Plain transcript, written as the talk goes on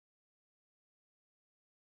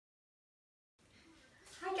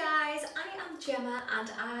Gemma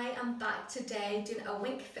and I am back today doing a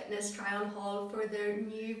Wink Fitness try on haul for their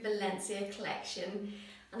new Valencia collection.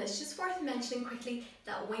 And it's just worth mentioning quickly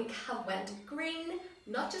that Wink have went green,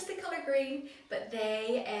 not just the colour green, but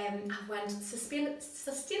they have went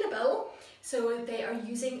sustainable. So they are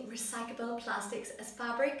using recyclable plastics as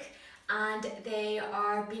fabric, and they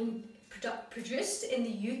are being produced in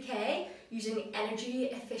the UK using energy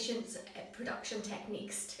efficient production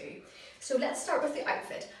techniques too. So let's start with the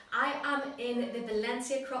outfit. I am in the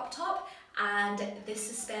Valencia crop top and the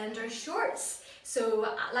suspender shorts.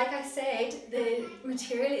 So like I said, the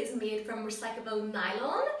material is made from recyclable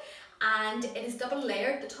nylon and it is double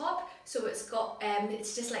layered at the top, so it's got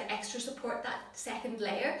it's just like extra support, that second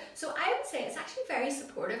layer. So I would say it's actually very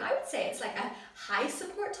supportive. I would say it's like a high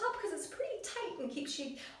support top because it's pretty tight and keeps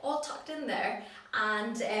you all tucked in there.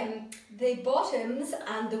 And the bottoms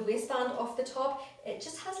and the waistband of the top, it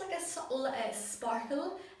just has like a subtle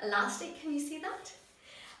sparkle elastic. Can you see that?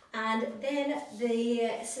 And then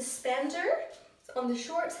the suspender on the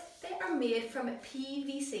shorts, they are made from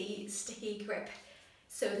PVC sticky grip.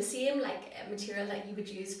 So the same material that you would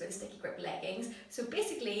use for the sticky grip leggings. So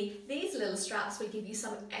basically these little straps will give you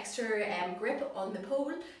some extra grip on the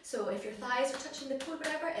pole. So if your thighs are touching the pole,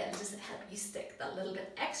 whatever, it'll just help you stick that little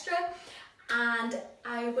bit extra. And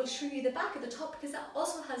I will show you the back of the top because that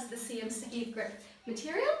also has the same sticky grip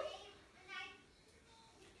material.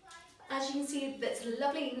 As you can see, that's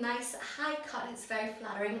lovely, nice, high cut. It's very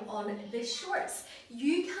flattering on the shorts.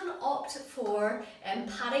 You can opt for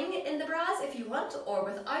padding in the bras if you want, or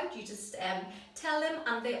without. You just tell them,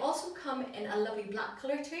 and they also come in a lovely black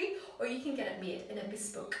colour too, or you can get it made in a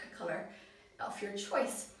bespoke colour of your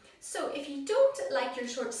choice. So if you don't like your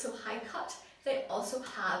shorts so high cut, they also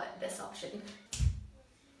have this option.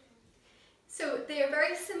 So they are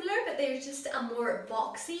very similar, but they're just a more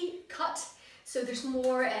boxy cut. So there's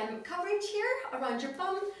more coverage here around your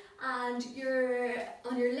bum and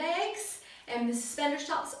on your legs. The suspender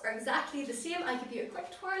straps are exactly the same. I'll give you a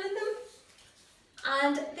quick twirl in them.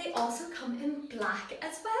 And they also come in black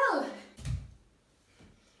as well.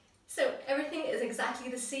 So everything is exactly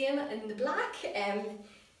the same in the black.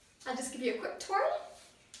 I'll just give you a quick twirl.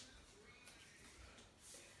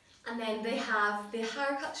 And then they have the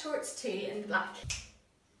higher cut shorts too in black.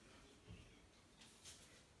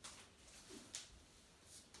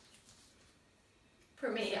 For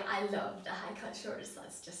me, I love the high cut shorts,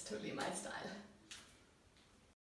 that's just totally my style.